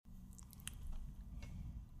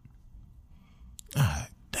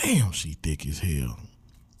Damn, she thick as hell.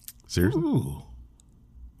 Seriously? Ooh.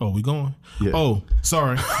 Oh, we going? Yeah. Oh,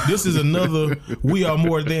 sorry. This is another We Are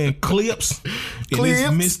More Than Clips. And it's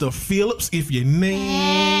Mr. Phillips, if you're nasty.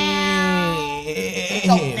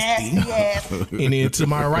 And then to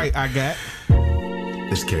my right, I got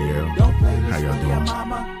It's KL. How y'all doing?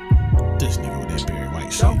 this nigga with that Barry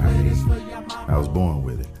White shit. I was born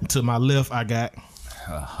with it. To my left, I got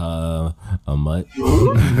A mutt.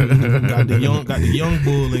 got the young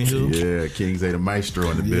bull in here. Yeah, Kings A the maestro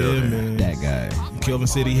in the Yeah, building. man. That guy. Kelvin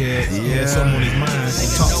said he had something on his mind.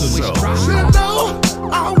 Talk to me.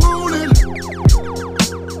 I want it.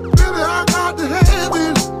 Baby, I got to have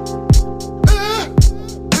it.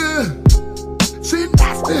 She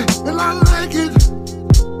nasty and I like it.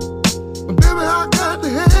 Baby, I got to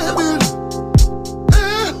have it.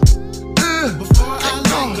 Before I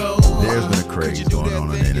let go. There's been a craze going on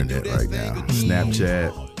the internet right now.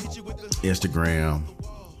 Snapchat, Instagram,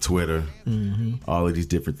 Twitter, all of these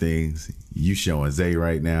different things. You showing Zay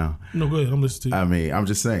right now. No, go ahead. I'm listening to you. I mean, I'm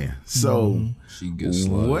just saying. So, She gets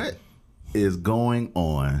slugged. what is going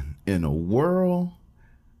on in a world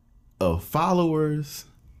of followers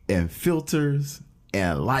and filters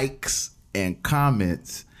and likes and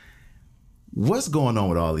comments? What's going on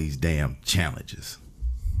with all these damn challenges?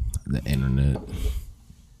 The internet.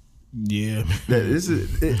 Yeah. It's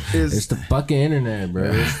It's the fucking internet, bro.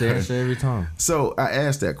 It's there every time. So I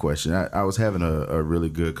asked that question. I was having a really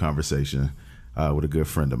good conversation with a good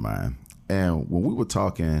friend of mine. And when we were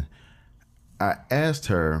talking, I asked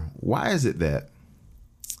her, why is it that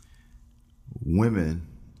women,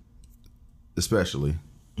 especially,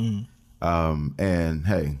 and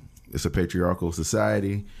hey, it's a patriarchal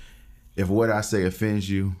society. If what I say offends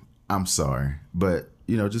you, I'm sorry. But,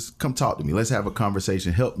 you know, just come talk to me. Let's have a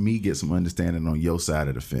conversation. Help me get some understanding on your side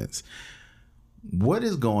of the fence. What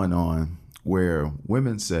is going on where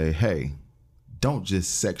women say, hey, don't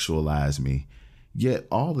just sexualize me, yet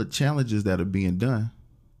all the challenges that are being done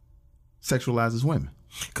sexualizes women?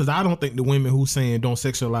 Because I don't think the women who saying don't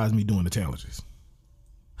sexualize me doing the challenges.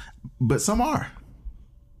 But some are.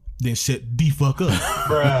 Then shut the fuck up.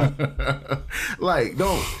 Bruh. Like,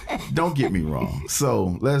 don't get me wrong.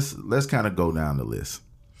 So let's kind of go down the list.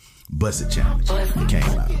 Busted challenge came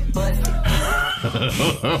out.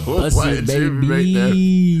 Why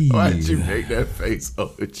did you make that face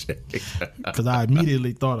over Jay? Because I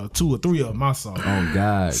immediately thought of 2 or 3 of them I saw. Oh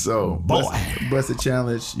God. So busted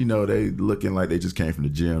challenge, you know, they looking like they just came from the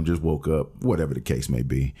gym, just woke up, whatever the case may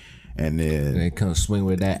be. And then They come swing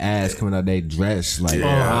with that ass coming out their dress like, So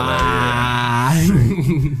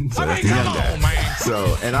that's the young guy.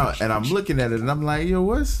 So and I'm looking at it and I'm like, yo,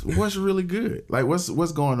 what's really good? Like what's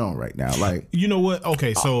going on right now? Like, You know what?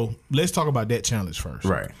 Okay, so let's talk about that challenge first.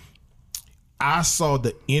 right. I saw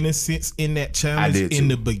the innocence in that challenge I did in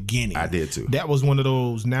too. the beginning. I did too. That was one of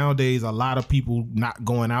those, nowadays, a lot of people not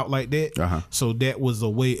going out like that. Uh-huh. So that was a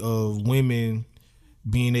way of women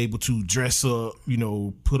being able to dress up, you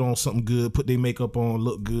know, put on something good, put their makeup on,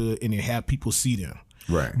 look good, and then have people see them.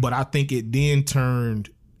 Right. But I think it then turned,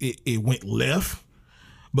 it went left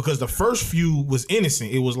because the first few was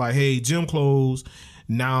innocent. It was like, hey, gym clothes.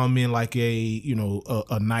 Now I'm in like a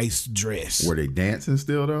nice dress. Were they dancing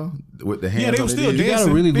still though? With the hands? Yeah, they on were their still knees? you gotta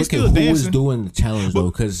dancing. really They look at still who was dancing. doing the challenge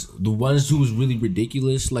though, because the ones who was really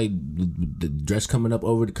ridiculous, like the dress coming up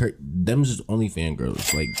over the curtain, them just OnlyFans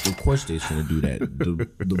girls. Like, of course they's gonna do that.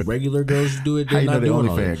 The regular girls do it. How They're you know not they doing OnlyFans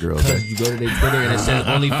all that. girls? Because you go to their Twitter and it says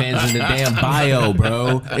OnlyFans in the damn bio,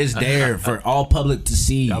 bro. It's there for all public to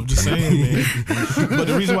see. I'm just saying, man. But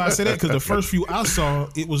the reason why I say that, because the first few I saw,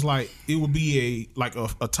 it was like it would be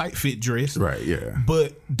a tight fit dress, Right, yeah.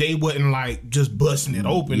 But they wasn't like just busting it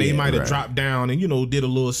open. They Yeah, might have right. dropped down and did a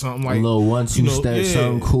little something like a little 1-2 step, yeah.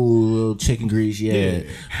 something cool, little chicken grease, yeah.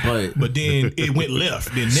 But then it went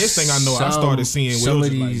left. Then next thing I know, I started seeing some where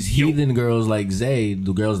of it was these like, yo, heathen girls like Zay,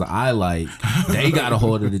 the girls that I like, they got a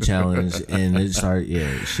hold of the challenge and it started.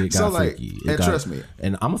 Yeah, shit got So, like, freaky. and trust me.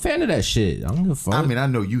 and I'm a fan of that shit. I don't give a fuck. I mean, I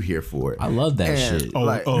know you here for it. I love that And, shit.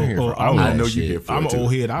 like, oh, I'm here for oh, all I that know you shit. here for I'm it an too.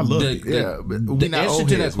 old head. I love it. Yeah, but we the not answer old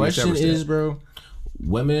to that heads, we question establish is, bro,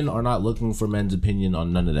 women are not looking for men's opinion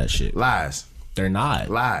on none of that shit. lies. They're not.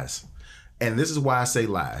 Lies. And this is why I say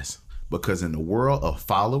lies. Because in the world of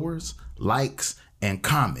followers, likes, and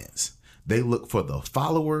comments, they look for the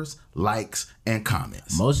followers, likes, and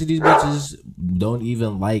comments. Most of these bitches don't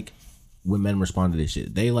even like when men respond to this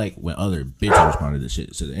shit. They like when other bitches respond to this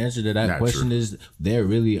shit. So the answer to that Not question true. is they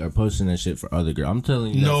really are posting that shit for other girls. I'm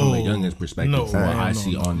telling you that from a youngest perspective, No, from what no, I no,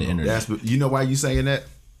 see on the internet. You know why you saying that?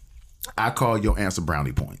 I call your answer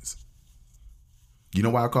brownie points. You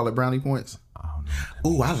know why I call it brownie points?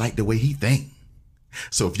 Oh, I like the way he think.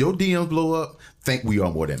 So if your DMs blow up, think we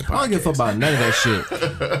are more than a podcast. I don't give a fuck about none of that shit.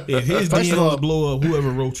 If his DMs blow up, whoever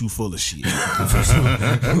wrote you full of shit. 'Cause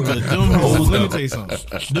them hoes, let me tell you something.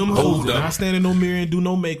 Them hoes not stand in no mirror and do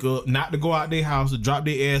no makeup, not to go out their house to drop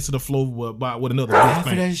their ass to the floor with another Half bitch of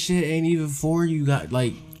thing. that shit ain't even for you. Got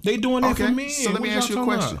like They doing that Okay, for men. so let me What ask y'all you a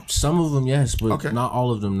talking question. about? some of them, yes, but Okay. not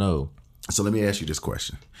all of them. No. So let me ask you this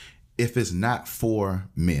question. If it's not for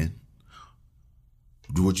men,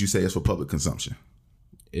 would you say it's for public consumption?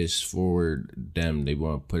 It's for them. They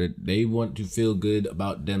want to put it. They want to feel good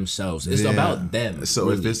about themselves. It's Yeah. about them. So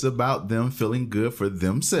if really. it's about them feeling good for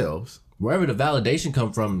themselves, Wherever the validation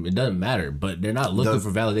come from, it doesn't matter. But they're not looking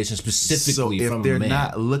for validation so specifically if from they're a man.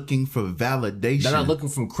 not looking for validation, They're not looking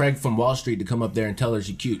from Craig from Wall Street to come up there and tell her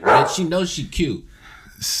she cute. Bitch, she knows she cute.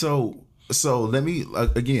 So let me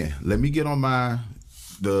again. Let me get on my.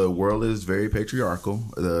 The world is very patriarchal.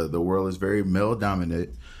 The world is very male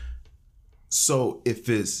dominant. So if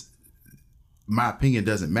it's my opinion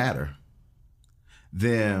doesn't matter,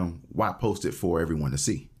 then why post it for everyone to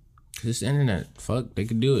see? It's the internet. Fuck, they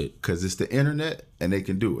can do it. Because it's the internet and they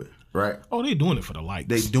can do it, right? Oh, they doing it for the likes.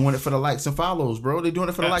 They doing it for the likes and follows, bro. They doing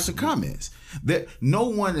it for the likes and comments. That no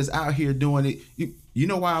one is out here doing it. You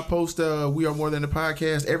know why I post We Are More Than a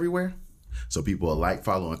Podcast everywhere? So people will like,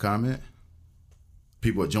 follow, and comment.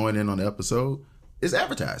 People will join in on the episode. It's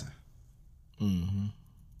advertising. Mm-hmm.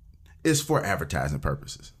 It's for advertising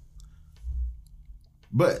purposes.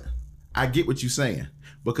 But I get what you're saying.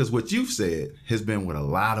 Because what you've said has been what a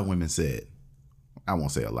lot of women said. I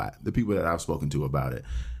won't say a lot. The people that I've spoken to about it,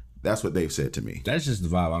 that's what they've said to me. That's just the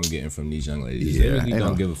vibe I'm getting from these young ladies. Yeah, They really ain't don't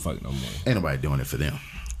no- give a fuck no more. Ain't nobody doing it for them.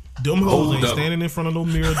 Them hoes ain't standing in front of no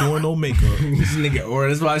mirror doing no makeup. This nigga, or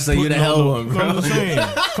that's why I say you the hell one, No, bro. I'm just saying.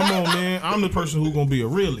 Come on, man. I'm the person who gonna be a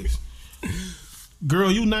realist.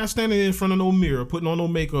 Girl, you not standing in front of no mirror, putting on no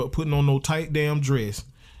makeup, putting on no tight damn dress,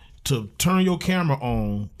 to turn your camera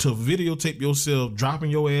on, to videotape yourself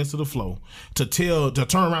dropping your ass to the floor, to turn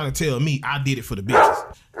around and tell me I did it for the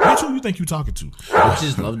bitches. Bitch, who you think you talking to?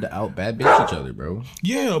 Bitches love to out bad bitch each other, bro.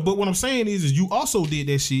 Yeah, but what I'm saying is you also did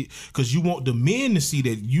that shit because you want the men to see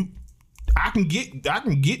that I can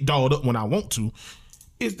get dolled up when I want to.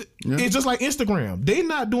 It's just like Instagram. They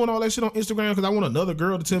not doing all that shit on Instagram because I want another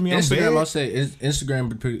girl to tell me I'm Instagram, I'll bad. say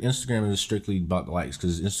Instagram is strictly about the likes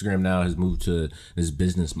because Instagram now has moved to this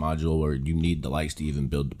business module where you need the likes to even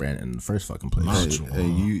build the brand in the first fucking place. Hey,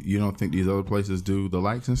 you don't think these other places do the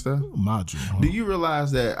likes and stuff? Module. Huh? Do you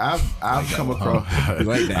realize that I've come across? You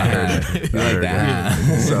like that? You like that?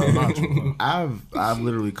 So I've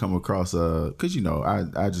literally come across because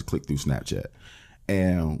I just click through Snapchat,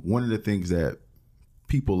 and one of the things that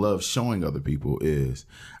people love showing other people is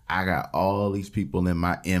I got all these people in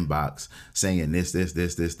my inbox saying this,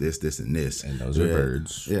 and this, And those are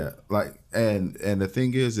birds. Yeah, like and the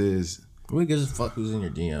thing is Who gives a fuck who's in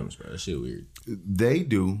your DMs, bro? That shit weird. they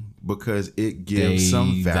do because it gives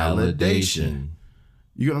some validation.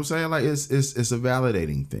 You know what I'm saying? Like it's a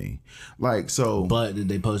validating thing. Like so. But did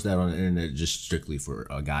they post that on the internet just strictly for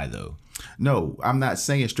a guy though? No, I'm not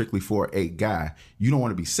saying strictly for a guy. You don't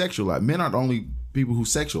want to be sexualized. Men are the only people who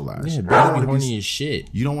sexualize. Yeah, You bro, don't be wanna horny as shit.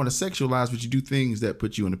 You don't want to sexualize, but you do things that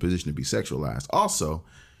put you in a position to be sexualized. Also,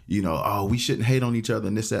 we shouldn't hate on each other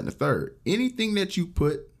and this, that, and the third. Anything that you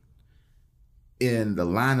put in the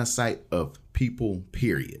line of sight of people,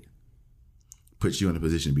 period, puts you in a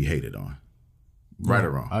position to be hated on. Right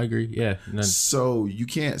or wrong. I agree. Yeah. So you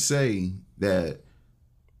can't say that.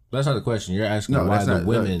 That's not the question. You're asking No, why that's the not-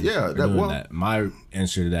 women yeah, are that- doing well- that. My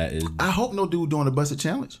answer to that is I hope no dude doing a busted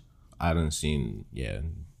challenge. I done seen,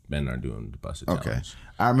 men are doing the busted Okay. challenge.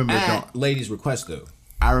 I remember the At ladies' request though.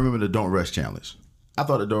 I remember the Don't Rush Challenge. I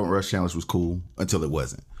thought the Don't Rush Challenge was cool until it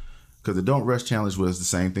wasn't. Because the Don't Rush Challenge was the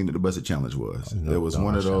same thing that the Busted Challenge was. It was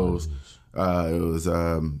one of those, it was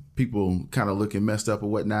people kind of looking messed up or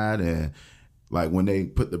whatnot. And like when they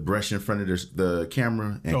put the brush in front of the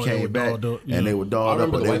camera and they came were back dolled up, yeah. and they were dolled I up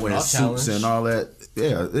remember and the they Wiping wearing Off suits challenge. and all that.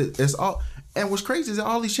 Yeah, it's all. And what's crazy is that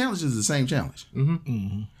all these challenges is the same challenge.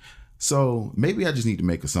 Mm-hmm. So maybe I just need to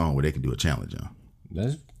make a song where they can do a challenge on.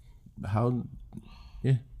 That's how,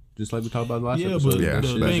 just like we talked about last Yeah, episode. but Yeah, the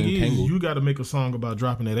Shit thing is, entangled. you got to make a song about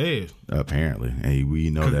dropping that ass. Apparently, and we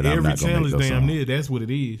know that I'm Every not gonna challenge, make those damn songs. near, that's what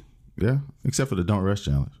it is. Yeah, except for the Don't Rush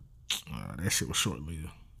Challenge. That shit was short lived.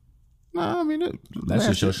 No, I mean That's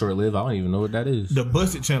just so short lived. I don't even know what that is. The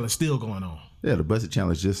busted challenge still going on. Yeah, the Busted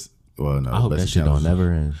Challenge just. No, I the hope that Busted shit don't Challenge-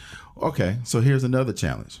 never end. Okay, so here's another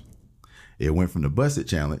challenge. It went from the Busted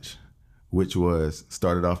Challenge, which was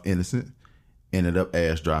started off innocent, ended up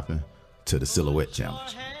ass dropping, to the Silhouette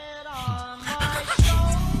Challenge.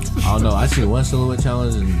 I I don't know. I seen one silhouette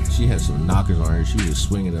challenge and she had some knockers on her. She was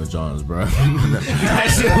swinging them Johns, bro. That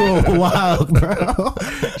shit was wild, bro.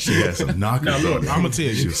 She had some knockers. Now look, on her. I'ma tell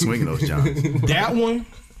you. She was swinging those Johns. That one,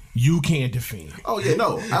 you can't defend. Oh yeah,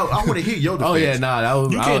 no. I want to hear your defense. Oh yeah, nah. That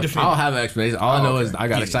was, You can't defend. I don't have an explanation. All I know okay. is I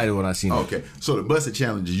got excited when I seen it. Okay, so the busted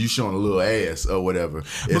challenge is you showing a little ass or whatever.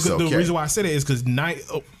 It's Because okay. the reason why I said that is because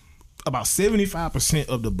about 75%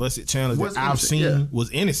 of the busted challenge Was that I've innocent, seen yeah. was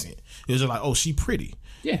innocent. It was just like, oh, she pretty.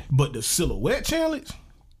 Yeah. But the silhouette challenge,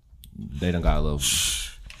 They done got a little.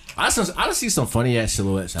 I done see some funny ass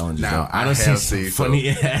silhouette challenges. Now, though. I I done have see seen some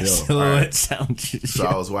funny some. ass Yo, silhouette alright. challenges. So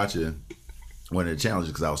I was watching one of the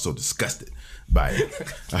challenges because I was so disgusted by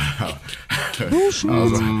it. I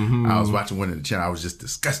was watching one of the challenge. I was just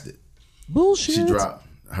disgusted. Bullshit. She dropped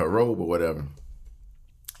her robe or whatever,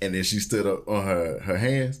 and then she stood up on her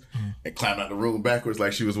hands and climbed out the room backwards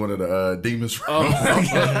like she was one of the demons.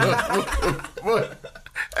 What?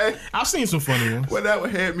 Hey, I've seen some funny ones. well, that one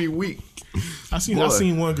had me weak. I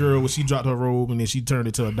seen one girl where she dropped her robe and then she turned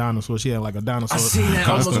into a dinosaur. She had like a dinosaur. I seen that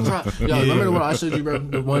almost costume. drop. Yo, remember the one I showed you, bro?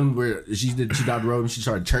 The one where she dropped the robe and she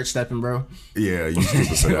started church stepping, bro. Yeah, you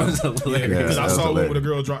stupid for It was that. hilarious. Because I that was saw one where hilarious. the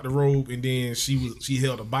girl dropped the robe and then she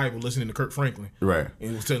held a Bible listening to Kirk Franklin. Right.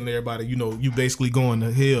 And was telling everybody, you basically going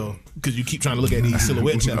to hell because you keep trying to look at these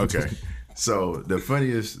silhouette challenges. Okay. So the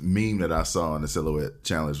funniest meme that I saw on the silhouette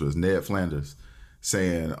challenge was Ned Flanders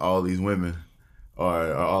saying all these women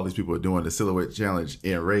or all these people are doing the silhouette challenge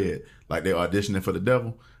in red, like they're auditioning for the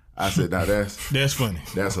devil. I said, now That's funny.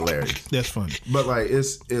 that's hilarious. That's funny. But like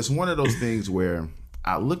it's one of those things where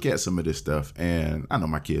I look at some of this stuff and I know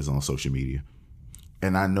my kids on social media.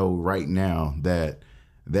 And I know right now that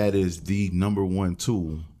is the number one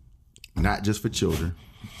tool, not just for children.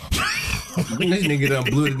 This nigga done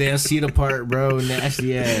blew the damn seat apart, bro.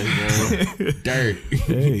 Nasty ass, bro. Dirt.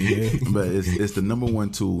 But it's the number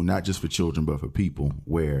one tool, not just for children, but for people,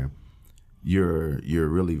 where you're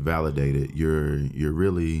really validated. You're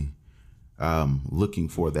really looking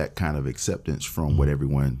for that kind of acceptance from what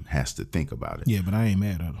everyone has to think about it. Yeah, but I ain't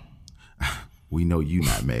mad at her. We know you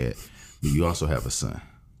not mad, but you also have a son.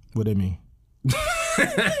 What that mean?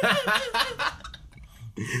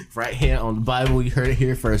 Right hand on the Bible. You heard it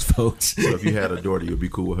here first, folks. So if you had a daughter, you'd be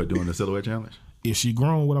cool with her doing the silhouette challenge? Is she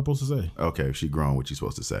grown? What I'm supposed to say? Okay, if she grown, what you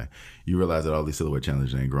supposed to say? You realize that all these silhouette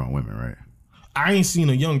challenges ain't grown women, right? I ain't seen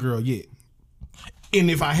a young girl yet.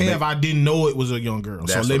 And if I have, I didn't know it was a young girl.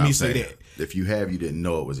 So That's let what me I'm say saying. that. If you have, you didn't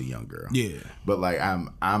know it was a young girl. Yeah. But like I'm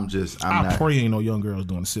I not. pray ain't no young girls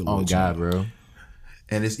doing the silhouette. Oh, God, challenge. bro.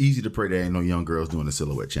 And it's easy to pray there ain't no young girls doing the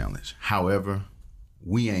silhouette challenge. However,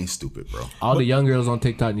 we ain't stupid, bro. All the young girls on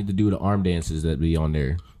TikTok need to do the arm dances that be on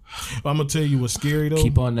there. I'm gonna tell you what's scary though.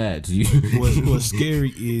 Keep on that. What's scary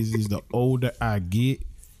is the older I get,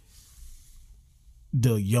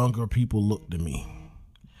 the younger people look to me.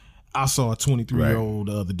 I saw a 23-year-old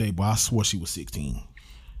the other day, but I swore she was 16.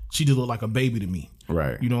 She just looked like a baby to me.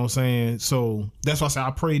 Right. You know what I'm saying? So that's why I say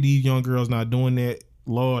I pray these young girls not doing that.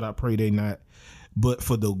 Lord, I pray they not. But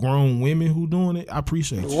for the grown women who doing it, I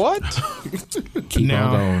appreciate you. What? Keep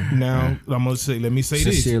on going. Now I'm gonna say, let me say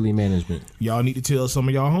this. Sincerely management. Y'all need to tell some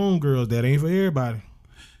of y'all homegirls that ain't for everybody.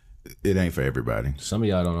 It ain't for everybody. Some of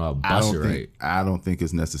y'all don't know how to I bust don't it think. right. I don't think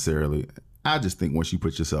it's necessarily. I just think once you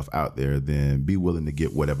put yourself out there, then be willing to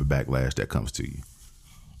get whatever backlash that comes to you.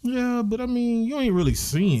 Yeah, but I mean, you ain't really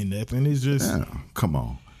seeing nothing. It's just Come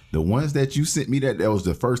on. The ones that you sent me, that was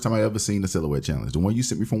the first time I ever seen the silhouette challenge. The one you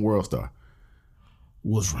sent me from World Star.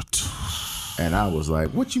 was And I was like,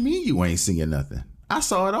 what you mean you ain't seeing nothing? I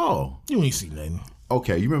saw it all. you ain't see nothing.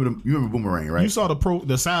 Okay, you remember Boomerang, right? You saw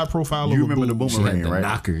the side profile You of a remember the boob. She had Boomerang, the right?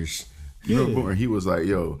 knockers. You remember Boomerang? He was like,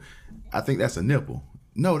 yo, I think that's a nipple.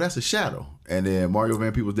 No, that's a shadow. And then Mario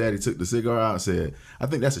Van Peebles' daddy took the cigar out and said, I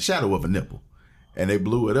think that's a shadow of a nipple. And they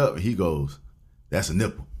blew it up and he goes, that's a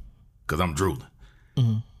nipple because I'm drooling.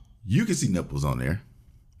 Mm-hmm. You can see nipples on there.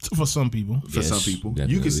 For some people. For Yes, some people.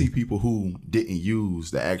 definitely. You can see people who didn't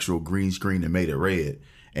use the actual green screen and made it red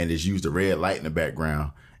and just used the red light in the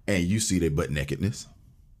background and you see their butt nakedness.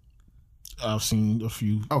 I've seen a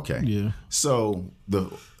few. Okay. Yeah. So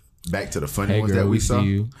back to the funny Hey, ones girl, that we we saw. see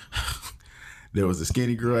you. There was a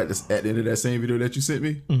skinny girl at the end of that same video that you sent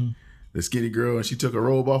me. Mm-hmm. The skinny girl, and she took her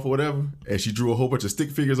robe off or whatever, and she drew a whole bunch of stick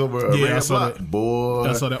figures over a Yeah, I red saw block. that. Boy,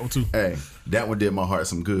 I saw that one too. Hey, that one did my heart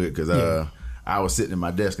some good because I was sitting at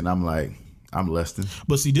my desk and I'm like, I'm Leston.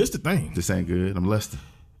 But see, this the thing. This ain't good. I'm Leston.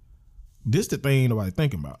 This the thing nobody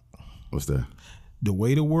thinking about. What's that? The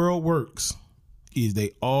way the world works is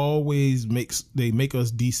they always make us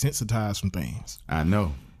desensitized from things. I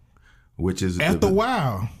know. Which is After a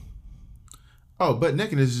while, oh, butt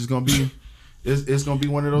nakedness is just gonna be. It's gonna be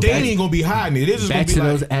one of those. They ain't gonna be hiding it. It's just Back gonna to be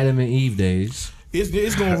those like Adam and Eve days.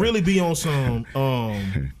 it's gonna really be on some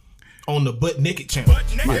on the butt naked channel.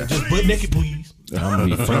 Like, just butt naked, please. I'm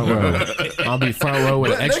gonna be front row. I'll be front row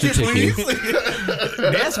with an extra ticket.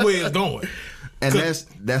 That's where it's going. And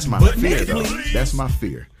that's my Butt fear, naked, though. please. That's my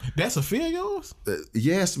fear. That's a fear of yours?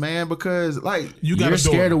 Yes, man, because like You got You're a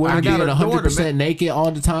scared daughter. of women I got being a daughter, 100% man. naked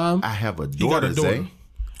all the time. I have a You got daughter, a daughter. Zay.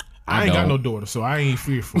 I ain't got don't. no daughter, so I ain't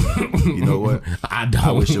fearful. You know what? I don't.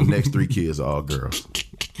 I wish your next 3 kids are all girls.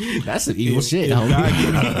 That's some evil shit, If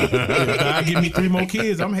homie. God give me 3 more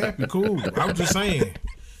kids, I'm happy. Cool. I'm just saying,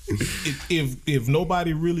 if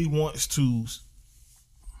nobody really wants to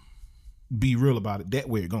be real about it, that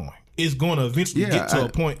way it's going. It's going to eventually Yeah, get to a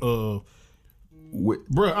point of,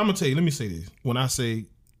 bro. I'm gonna tell you. Let me say this. When I say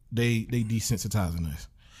they desensitizing us,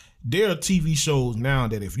 there are TV shows now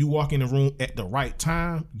that if you walk in the room at the right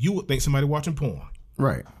time, you would think somebody watching porn.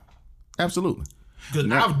 Right. Absolutely. Because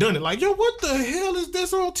I've done it. Like, yo, what the hell is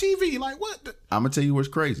this on TV? Like, what? I'm gonna tell you what's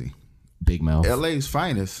crazy. Big mouth. LA's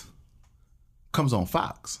Finest comes on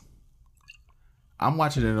Fox. I'm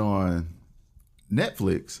watching it on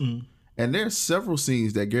Netflix, and there's several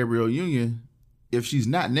scenes that Gabrielle Union, if she's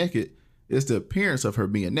not naked, it's the appearance of her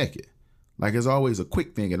being naked. Like, it's always a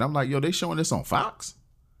quick thing, and I'm like, yo, they showing this on Fox?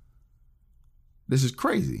 This is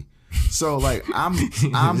crazy. So like, I'm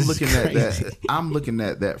looking at that. I'm looking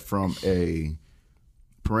at that from a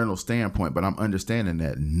parental standpoint, but I'm understanding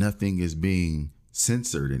that nothing is being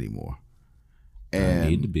censored anymore. And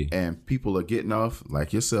need to be. And people are getting off,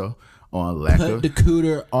 like yourself, on lack Put of the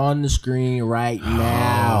cooter on the screen right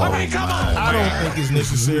now. I don't think it's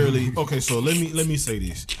necessarily okay. So let me say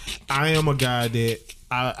this. I am a guy that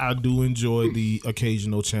I do enjoy the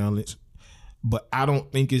occasional challenge, but I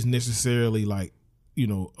don't think it's necessarily like, you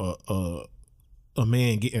know, a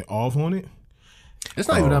man getting off on it. It's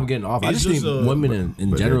not even I'm getting off. I It's just just, think women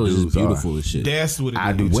in but general is dudes just beautiful as shit. That's what it is.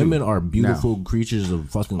 I do too. Women are beautiful creatures of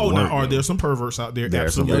fucking Oh, work. now are there some perverts out there? There are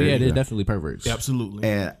some Oh Absolutely. yeah, they're Yeah. definitely perverts. Absolutely.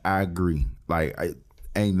 And I agree. Like,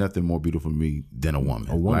 ain't nothing more beautiful to me than a woman.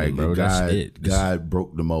 A woman, like, bro, God, that's it. God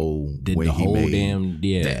broke the mold Did when the he whole made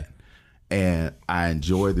damn that. And I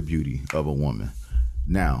enjoy the beauty of a woman.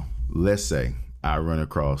 Now, let's say I run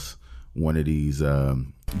across one of these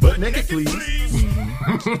butt naked please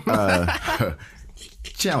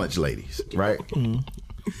challenge ladies, right?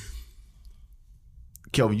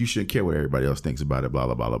 Kelvin, you shouldn't care what everybody else thinks about it, blah,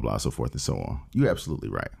 blah, blah, blah, blah, so forth and so on. You're absolutely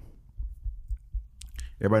right.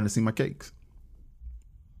 Everybody done seen my cakes.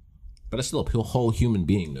 But it's still a whole human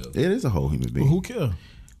being though. It is a whole human being. Who cares?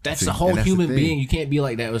 That's See, a whole and that's the human thing. being. You can't be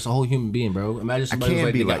like that. It's a whole human being, bro. Imagine somebody was can't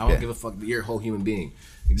like, be "Nigga, like I don't that." give a fuck. You're a whole human being.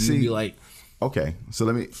 You be like, Okay, so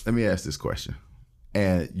let me ask this question.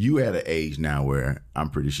 And you at an age now where I'm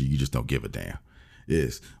pretty sure you just don't give a damn.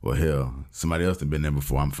 Is, well, hell, somebody else done been there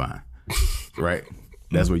before. I'm fine. Right?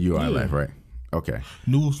 That's where you are in life, right? Okay.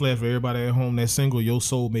 Newsflash for everybody at home that's single, your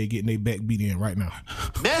soulmate getting their back beat in right now.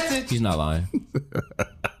 he's not lying.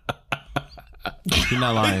 He's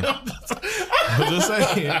not lying. I'm just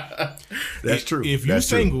saying. That's true. If you're That's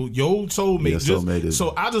true. single, your soulmate, Your soulmate is-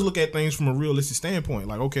 so I just look at things from a realistic standpoint.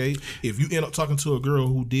 Like, okay, if you end up talking to a girl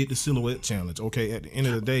who did the silhouette challenge, okay, at the end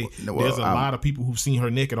of the day, No, well, there's a lot of people who've seen her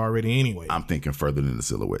naked already anyway. I'm thinking further than the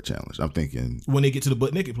silhouette challenge. I'm thinking, When they get to the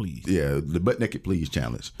butt naked, please. yeah, the butt naked please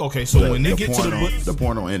challenge. Okay, so when they get to the porno, butt, the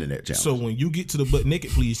porno internet challenge. so when you get to the butt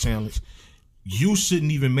naked, please challenge, you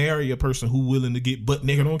shouldn't even marry a person who willing to get butt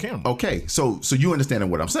naked on camera. okay, so you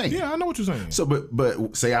understanding what I'm saying? Yeah, I know what you're saying. So,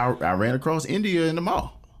 but say I ran across India in the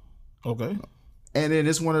mall. Okay. And then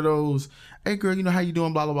it's one of those, hey girl, you know how you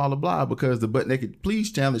doing, blah, blah, blah, blah, blah, because the butt naked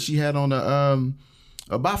please challenge, she had on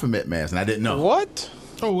a Baphomet mask, and I didn't know. What?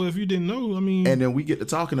 Oh, well, if you didn't know, I mean, And then we get to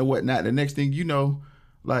talking and whatnot. The next thing you know,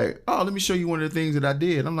 like, oh, let me show you one of the things that I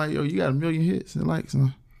did. I'm like, yo, you got 1 million hits and likes.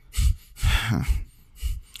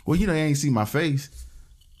 Well, you know, you ain't see my face.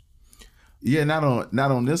 Yeah, not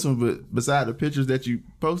on this one, but beside the pictures that you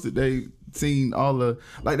posted, they seen all the,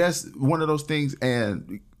 like, that's one of those things.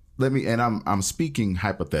 And I'm speaking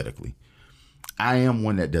hypothetically. I am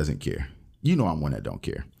one that doesn't care. You know, I'm one that don't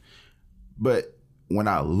care. But when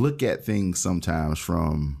I look at things sometimes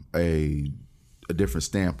from a different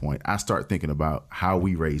standpoint, I start thinking about how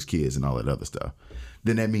we raise kids and all that other stuff.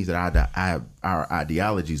 Then that means that our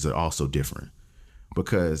ideologies are also different.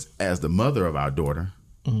 Because as the mother of our daughter,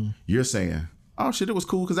 you're saying, oh shit, it was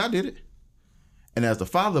cool because I did it. And as the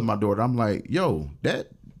father of my daughter, I'm like, yo, that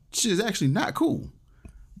shit is actually not cool.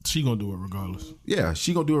 she gonna do it regardless. Yeah,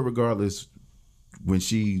 she gonna do it regardless when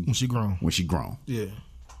she grown. When she grown. Yeah.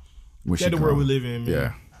 When she That's the grown. world we live in, man.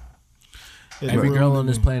 Yeah. That's Every the girl world on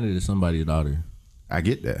we this live planet is somebody's daughter. I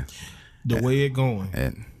get that. the way it going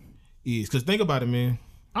And is because think about it, man.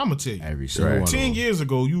 I'm gonna tell you. Every single one. 10 years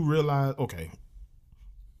ago, you realize, okay,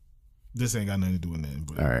 this ain't got nothing to do with nothing.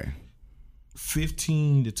 But all right,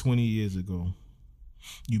 15 to 20 years ago,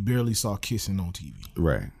 you barely saw kissing on TV.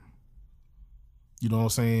 right, You know what I'm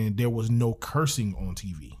saying? There was no cursing on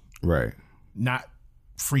TV. right. Not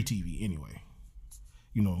free TV anyway.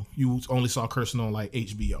 You know, you only saw cursing on like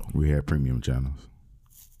HBO. We had premium channels.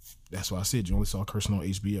 That's why I said you only saw cursing on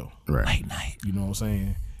HBO. Right. Late night. You know what I'm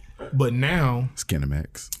saying? But now,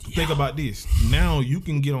 Skinemax. think about this. Now you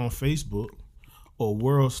can get on Facebook or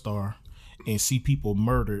World Star and see people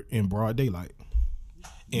murdered in broad daylight.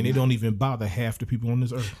 And it don't even bother half the people on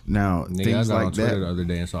this earth. Now, Nigga, I things got on like Twitter the that, other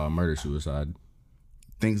day and saw a murder suicide.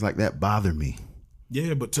 things like that bother me.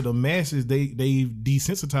 Yeah, but to the masses, they've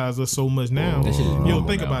desensitized us so much now. That shit is Yo, normal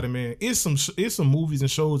think now. about it, man. It's some movies and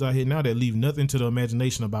shows out here now that leave nothing to the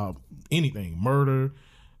imagination about anything. Murder,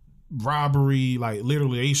 robbery, like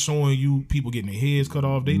literally they showing you people getting their heads cut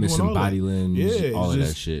off. They Missing doing all body that. limbs, Yeah, all it's of that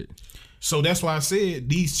just- shit. So that's why I said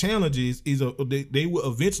these challenges they will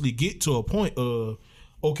eventually get to a point of,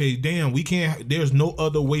 okay, damn, we can't. There's no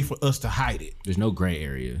other way for us to hide it. There's no gray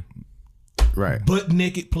area. Right. Butt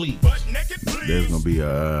naked, please. There's gonna be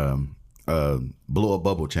a blow a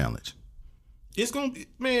bubble challenge. It's gonna be,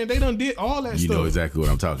 man. They done did all that You stuff. know exactly what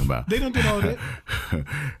I'm talking about. They done did all that.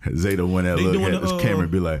 Zeta went that They look doing at this the, camera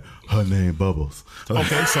and be like, her name Bubbles.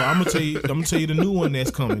 Okay, so I'm gonna tell you the new one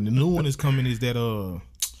that's coming. The new one that's coming is that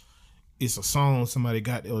it's a song somebody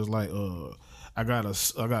got that was like I got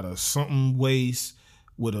a something waist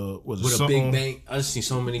with a With a something. big bang. I've seen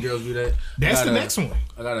so many girls do that. That's the next one.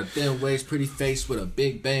 I got a thin waist, pretty face with a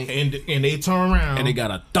big bang. And they turn around And they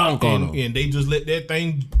got a thunk on them. and they just let that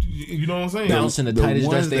thing. You know what I'm saying? Bounce in the The tightest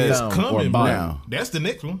dress ones they that's found. coming, or bro. bought. now. That's the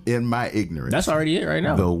next one. In my ignorance, That's already it right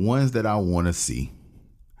now. the ones that I want to see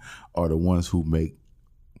are the ones who make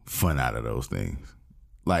fun out of those things,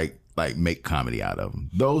 like make comedy out of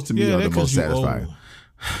them. Those to me Yeah, are the that most 'cause you old. satisfying.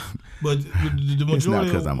 But the majority, It's not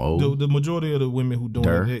 'cause I'm old. The majority of the women who doing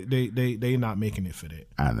Durr. it, they not making it for that.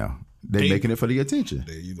 I know they're They- making it for the attention.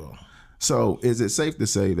 There you go. So, is it safe to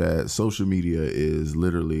say that social media is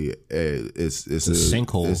literally it's a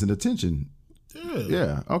sinkhole. It's an attention.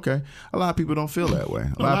 Yeah. Okay. A lot of people don't feel that way.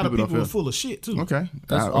 A lot of people are don't feel. full of shit too. Okay.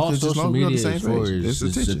 That's Okay, all just as social long as we're on media the is same for. page. Is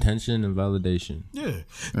It's attention. attention and validation. Yeah.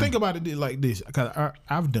 Think about it like this, because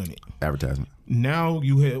I've done it. Advertisement. Now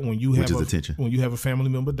you have when you have is attention. when you have a family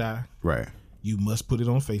member die, Right. you must put it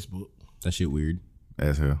on Facebook. That shit weird.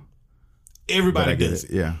 As hell. But Everybody I get does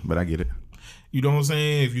it. it. Yeah, but I get it. You know what I'm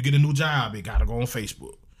saying? If you get a new job, it gotta go on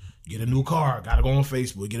Facebook. Get a new car, gotta go on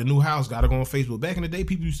Facebook. Get a new house, gotta go on Facebook. Back in the day,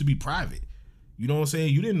 people used to be private. You know what I'm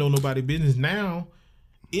saying? You didn't know nobody business. Now,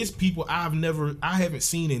 it's people I haven't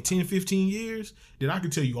seen in 10, 15 years that I can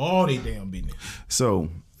tell you all they damn business. So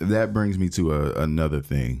that brings me to another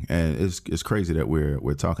thing, and it's crazy that we're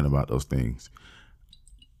talking about those things.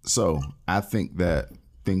 So I think that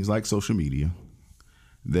things like social media,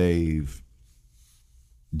 they've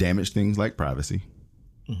damaged things like privacy.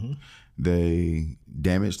 Mm-hmm. They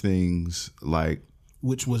damage things like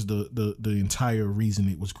Which was the entire reason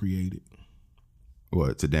it was created,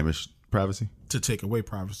 what? To damage privacy? to take away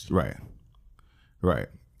privacy. Right. Right.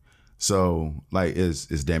 So like it's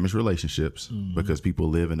damaged relationships because people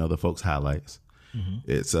live in other folks' highlights.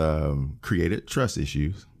 It's created trust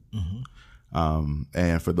issues.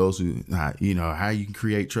 And for those who, you know, how you can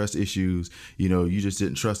create trust issues, you know, you just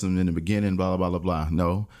didn't trust them in the beginning, blah, blah, blah, blah.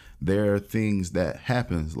 No, there are things that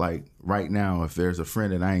happens. Like right now, if there's a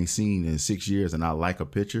friend that I ain't seen in 6 years and I like a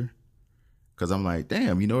picture, because I'm like,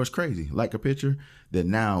 damn, you know, it's crazy. Like a picture, then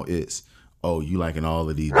now it's, oh, you liking all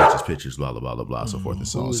of these bitches' pictures, blah, blah, blah, blah, blah, so forth and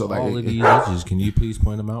so on. So like, all of these bitches, can you please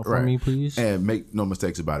point them out for Right. me, please? And make no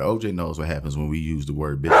mistakes about it. OJ knows what happens when we use the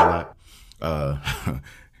word bitch a lot.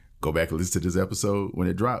 Go back and listen to this episode when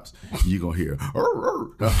it drops. You're gonna hear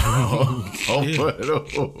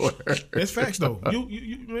That's facts though.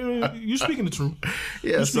 You speaking the truth.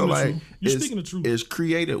 yeah, You so speaking the like truth. You speaking the truth. It's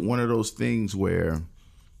created one of those things where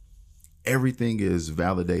everything is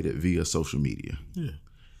validated via social media. Yeah.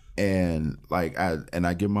 And like I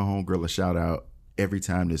give my homegirl a shout out every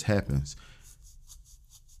time this happens.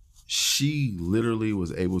 She literally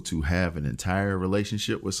was able to have an entire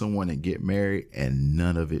relationship with someone and get married, and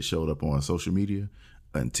none of it showed up on social media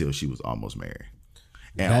until she was almost married.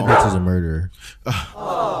 And That all- bitch is a murderer.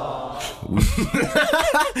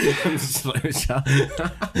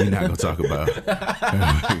 we're not gonna talk about it.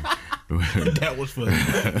 That was funny.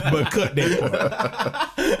 But cut that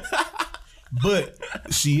part. But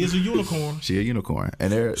she is a unicorn. She a unicorn,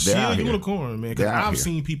 and they're She out a here. unicorn, man. Because They're out I've here.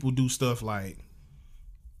 seen people do stuff like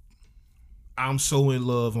I'm so in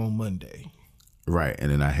love on Monday. Right.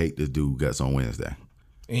 And then I hate this dude guts on Wednesday.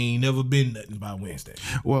 Ain't never been nothing by Wednesday.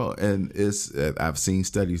 Well, and it's I've seen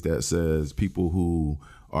studies that says people who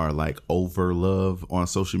are like over love on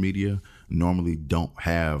social media normally don't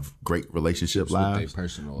have great relationship lives.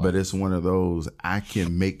 Personal but it's one of those, I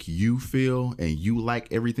can make you feel and you like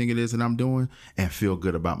everything it is that I'm doing and feel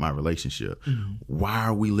good about my relationship. Mm-hmm. Why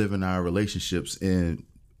are we living our relationships in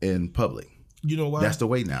public? You know why? That's the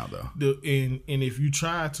way now, though. And if you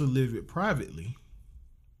try to live it privately,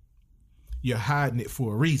 you're hiding it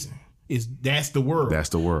for a reason. That's the world. That's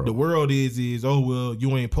the world. The world is oh well,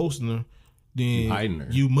 you ain't posting her, then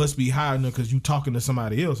you must be hiding her because you talking to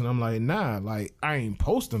somebody else. And I'm like, nah, like I ain't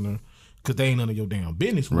posting her because they ain't none of your damn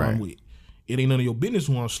business who I'm with. It ain't none of your business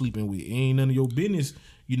who I'm sleeping with. It ain't none of your business,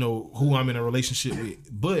 who I'm in a relationship with.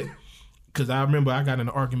 But because I remember I got in an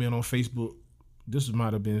argument on Facebook. This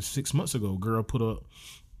might have been 6 months ago. Girl put up,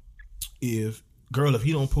 if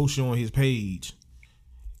he don't post you on his page,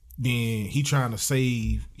 then he trying to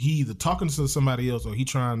save. He either talking to somebody else or he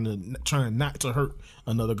trying not to hurt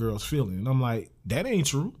another girl's feeling. And I'm like, that ain't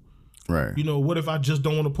true. Right. What if I just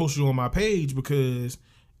don't want to post you on my page because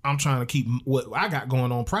I'm trying to keep what I got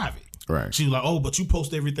going on private? Right. She's like, oh, but you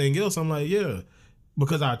post everything else. I'm like, yeah,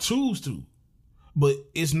 because I choose to. But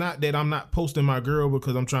it's not that I'm not posting my girl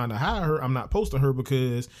because I'm trying to hire her. I'm not posting her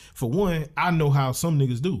because, for one, I know how some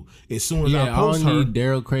niggas do. As soon as I post her, I don't need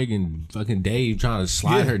Daryl Craig and fucking Dave trying to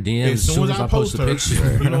slide her DMs as soon as I post a her,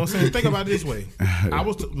 picture. You know what I'm saying? Think about it this way. I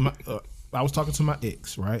was talking to my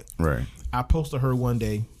ex, right? Right. I posted her one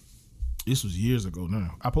day. This was years ago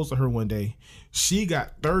now. I posted her one day. She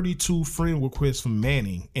got 32 friend requests from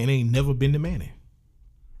Manning and ain't never been to Manning.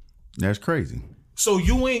 That's crazy. So the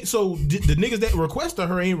niggas that requested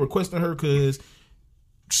her ain't requesting her because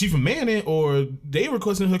she from Manning, or they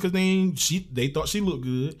requesting her because they thought she looked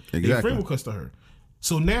good. Exactly. They friend requested her.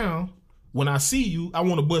 So now when I see you, I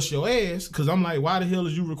want to bust your ass because I'm like, why the hell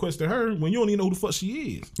is you requesting her when you don't even know who the fuck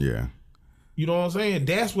she is? Yeah. You know what I'm saying?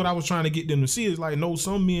 That's what I was trying to get them to see. It's like, no,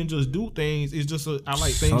 some men just do things. It's just I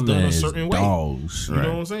like things done a certain way. Dogs. You know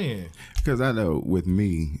what I'm saying? Because I know with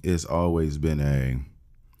me, it's always been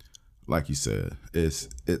like you said, it's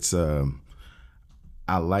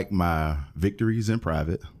I like my victories in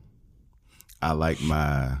private. I like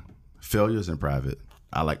my failures in private.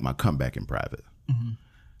 I like my comeback in private. Mm-hmm.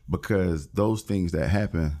 Because those things that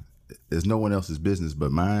happen is no one else's business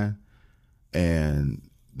but mine and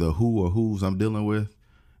the who or who's I'm dealing with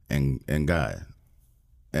and God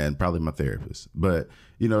and probably my therapist. But,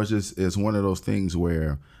 it's one of those things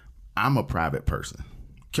where I'm a private person.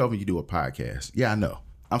 Kelvin, you do a podcast. Yeah, I know.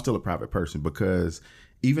 I'm still a private person because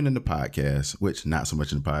even in the podcast, which not so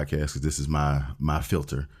much in the podcast because this is my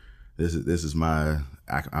filter. This is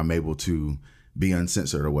I'm able to be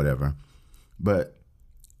uncensored or whatever. But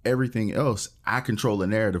everything else, I control the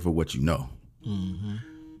narrative of what you know. Mm-hmm.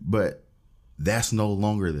 But that's no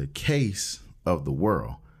longer the case of the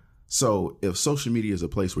world. So if social media is a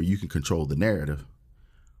place where you can control the narrative,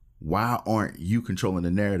 why aren't you controlling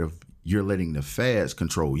the narrative? You're letting the fads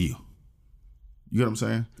control you. You know what I'm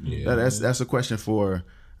saying? Yeah. That's a question for,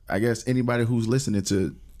 I guess, anybody who's listening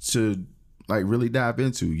to like really dive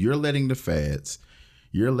into. You're letting the fads,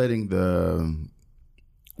 you're letting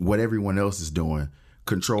what everyone else is doing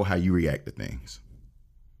control how you react to things.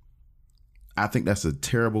 I think that's a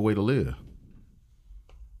terrible way to live.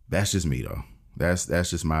 That's just me though. That's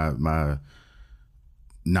just my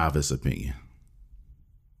novice opinion.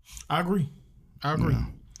 I agree. Yeah.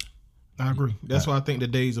 I agree. That's why I think the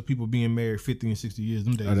days of people being married 50 and 60 years,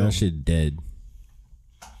 them days. Oh, that shit dead.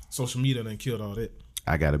 Social media done killed all that.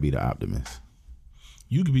 I gotta be the optimist.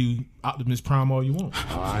 You could be Optimus Prime all you want.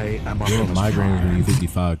 I am migraines when you're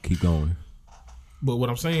 55. Keep going. But what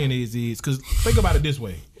I'm saying is because think about it this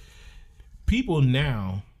way. People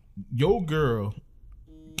now, your girl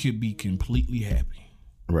could be completely happy.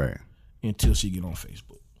 Right. Until she get on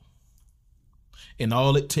Facebook. And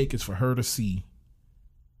all it takes is for her to see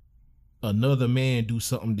another man do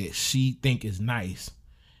something that she think is nice.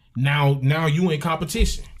 Now you in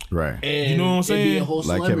competition. Right. And you know what I'm saying? Be a whole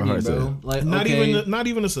like Kevin Hart bro. said. Like, not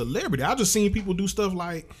even a celebrity. I just seen people do stuff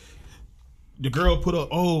like the girl put up,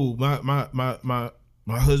 oh,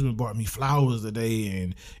 my husband bought me flowers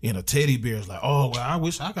today and a teddy bear. Is like, oh, well, I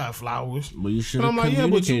wish I got flowers. Well, you should have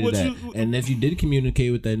communicated that. And if you did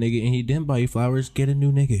communicate with that nigga and he didn't buy you flowers, get a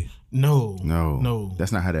new nigga. No.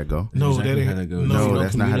 That's not how that go. No, exactly that ain't how that goes. No,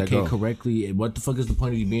 that's not how that go. Correctly. What the fuck is the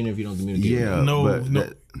point of you being there if you don't communicate? Yeah. No.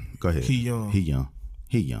 Go ahead. He young.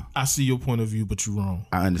 He young. I see your point of view, but you're wrong.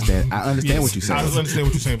 I understand. I understand what you're saying. I understand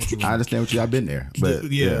what you're saying, but you're wrong. I understand what I've been there. But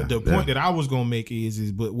the point that I was gonna make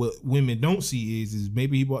is but what women don't see is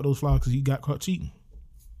maybe he bought those flowers because he got caught cheating.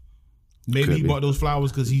 Maybe he bought those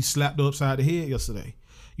flowers because he slapped her upside the head yesterday.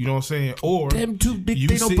 You know what I'm saying? Or them two, they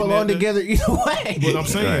don't belong together either way. What I'm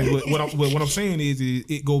saying, what I'm saying is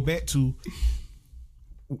it go back to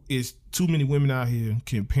it's too many women out here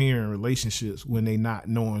comparing relationships when they not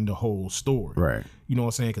knowing the whole story. Right. You know what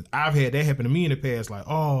I'm saying? Because I've had that happen to me in the past. Like,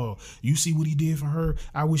 oh, you see what he did for her?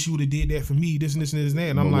 I wish you would have did that for me. This and this and this and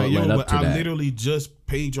that. And I'm like, yo, but I literally just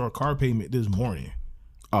paid your car payment this morning.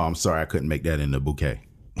 Oh, I'm sorry, I couldn't make that in the bouquet.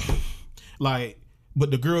 Like,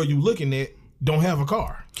 but the girl you looking at don't have a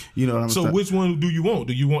car. You know what I'm saying? So which one do you want?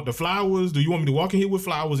 Do you want the flowers? Do you want me to walk in here with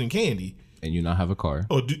flowers and candy? And you not have a car?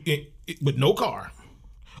 Or but no car?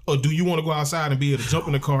 Or do you want to go outside and be able to jump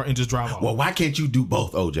in the car and just drive off? Well, why can't you do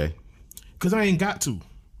both, OJ? Because I ain't got to.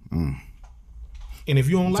 And if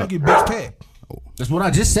you don't like it, bitch, pack. That's what I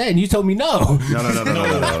just said, and you told me no. No.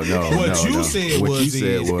 What you said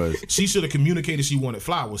was she should have communicated she wanted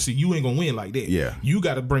flowers. See, you ain't gonna win like that. Yeah. You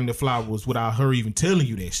got to bring the flowers without her even telling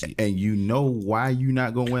you that shit. And you know why you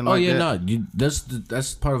not gonna win like that? Oh yeah, no,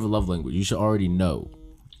 that's part of a love language. You should already know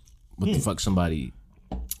what the fuck somebody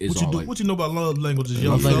is. What you know about love languages?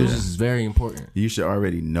 Love languages is very important. You should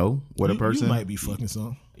already know what a person. You might be fucking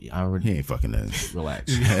something. I already. He ain't fucking nothing.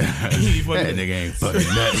 Relax. That nigga ain't fucking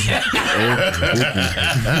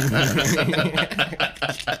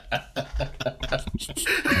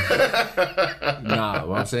nothing. Nah,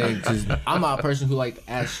 what I'm saying is I'm not a person who like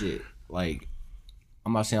ask shit. Like,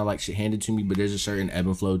 I'm not saying I like shit handed to me, but there's a certain ebb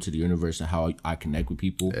and flow to the universe and how I connect with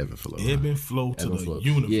people. Ebb and flow. Ebb and flow to the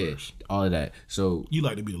universe. Yeah, all of that. So you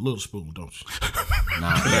like to be the little spoon, don't you?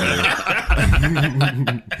 Nah,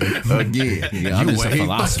 again, yeah, I'm just a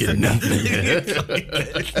philosopher.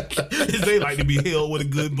 They like to be held with a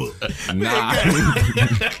good book. Nah.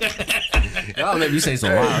 Y'all make me say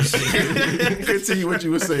some wild shit. Continue what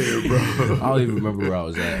you were saying, bro. I don't even remember where I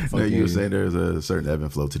was at. No, you were saying there's a certain ebb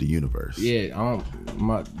and flow to the universe. Yeah,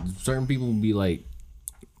 certain people will be like,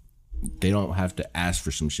 they don't have to ask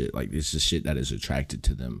for some shit. Like, it's just shit that is attracted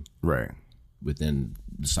to them. Right. Within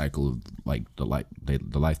the cycle of like the life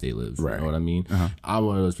they live. Right. You know what I mean? I'm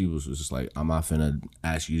one of those people who's just like, I'm not finna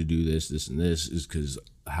ask you to do this, and this is because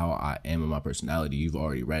how I am in my personality. You've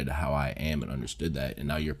already read how I am and understood that, and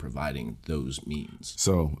now you're providing those means.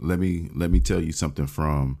 So let me tell you something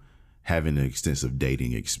from having an extensive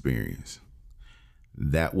dating experience.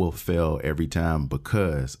 That will fail every time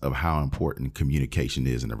because of how important communication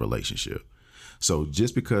is in a relationship. So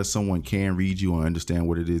just because someone can read you and understand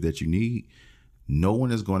what it is that you need, no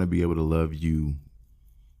one is going to be able to love you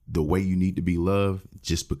the way you need to be loved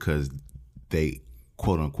just because they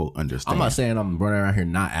quote unquote understand. I'm not saying I'm running around here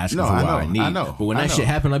not asking for I what know, I need. I know, But when that shit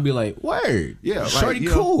happened, I'd be like, word. Yeah, shorty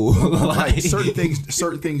cool. Like certain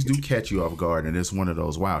things do catch you off guard, and it's one of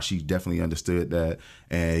those, wow, she definitely understood that,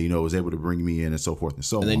 and was able to bring me in and so forth and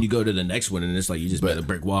so on. And then you go to the next one and it's like you just met a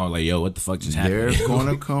brick wall, like, yo, what the fuck just happened? There's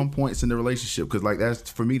gonna come points in the relationship, because like that's,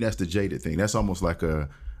 for me, that's the jaded thing. That's almost like a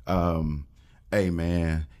hey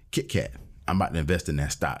man, Kit Kat, I'm about to invest in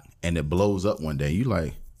that stock, and it blows up one day. You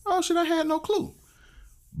like, oh shit, I had no clue.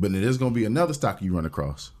 But then there's gonna be another stock you run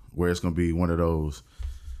across where it's gonna be one of those,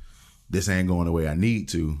 this ain't going the way I need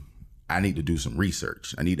to. I need to do some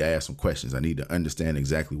research. I need to ask some questions. I need to understand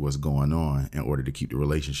exactly what's going on in order to keep the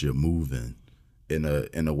relationship moving in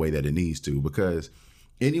a way that it needs to. Because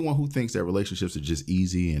anyone who thinks that relationships are just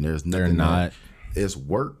easy and there's nothing, they're not. It's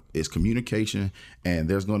work, it's communication, and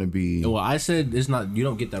there's going to be. Well, I said it's not. You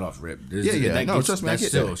don't get that off rip. Trust me, that's I get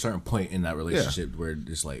still that. a certain point in that relationship where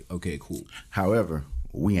it's like, okay, cool. However,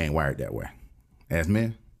 we ain't wired that way. As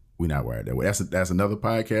men, we not wired that way. That's another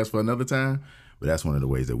podcast for another time. But that's one of the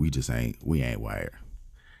ways that we ain't wired.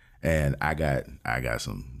 And I got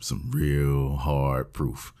some real hard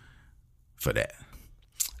proof for that.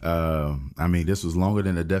 I mean, this was longer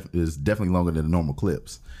than is definitely longer than the normal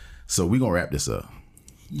clips. So we gonna wrap this up.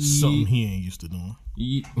 Something he ain't used to doing.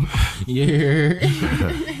 Yeah.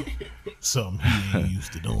 Something he ain't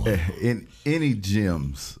used to doing. In any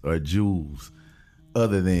gems or jewels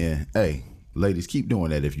other than, hey, ladies, keep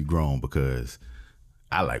doing that if you grown, because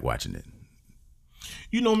I like watching it.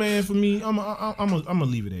 Man, for me, I'm gonna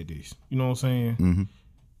leave it at this. You know what I'm saying? Mm-hmm.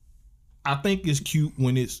 I think it's cute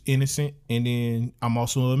when it's innocent, and then I'm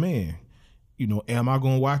also a man. Am I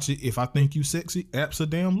gonna watch it if I think you sexy?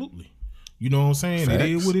 Absolutely. You know what I'm saying? Facts. It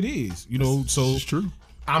is what it is. So it's true.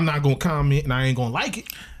 I'm not gonna comment, and I ain't gonna like it.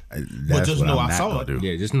 But just know I saw it.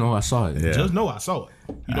 Yeah, just know I saw it. Yeah. Just know I saw it.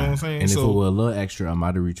 You know what I'm saying? And if it were a little extra, I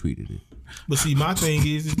might have retweeted it. But see, my thing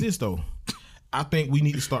is this though. I think we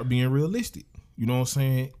need to start being realistic. You know what I'm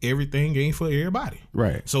saying? Everything ain't for everybody.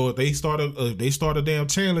 Right. So if they start a damn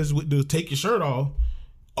challenge with the take your shirt off,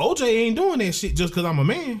 OJ ain't doing that shit just because I'm a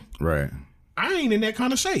man. Right. I ain't in that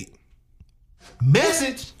kind of shape.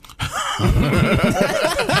 Message.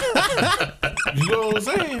 You know what I'm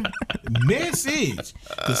saying? Message.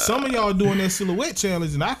 Because some of y'all doing that silhouette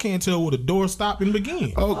challenge and I can't tell where the door stop and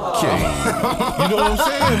begin. Okay. You know what I'm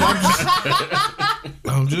saying?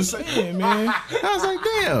 I'm just saying, man. I was like,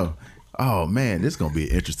 damn. Oh man, this gonna be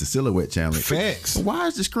an interesting silhouette challenge. Facts. Why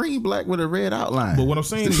is the screen black with a red outline? But what I'm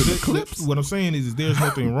saying Is is this the clips? what I'm saying is there's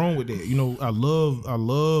nothing wrong with that. You know, I love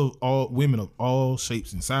all women of all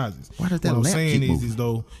shapes and sizes. Why does that what I'm lamp saying keep is moving?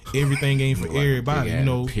 though everything ain't for everybody. big You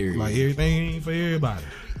know, ass period. like everything ain't for everybody.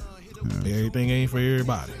 Everything ain't for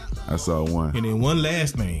everybody. I saw one. And then one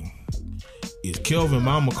last thing is Kelvin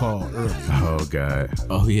Mama called earlier Oh god.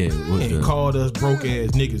 Oh yeah, what and the called us broke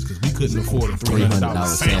ass niggas because we couldn't afford a $300 $300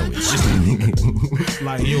 sandwich. sandwich.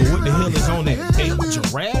 Like, yo, what the hell is on that? Hey,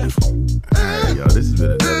 giraffe? All right, y'all. This has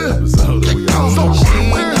been another episode of We All So Know.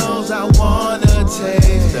 when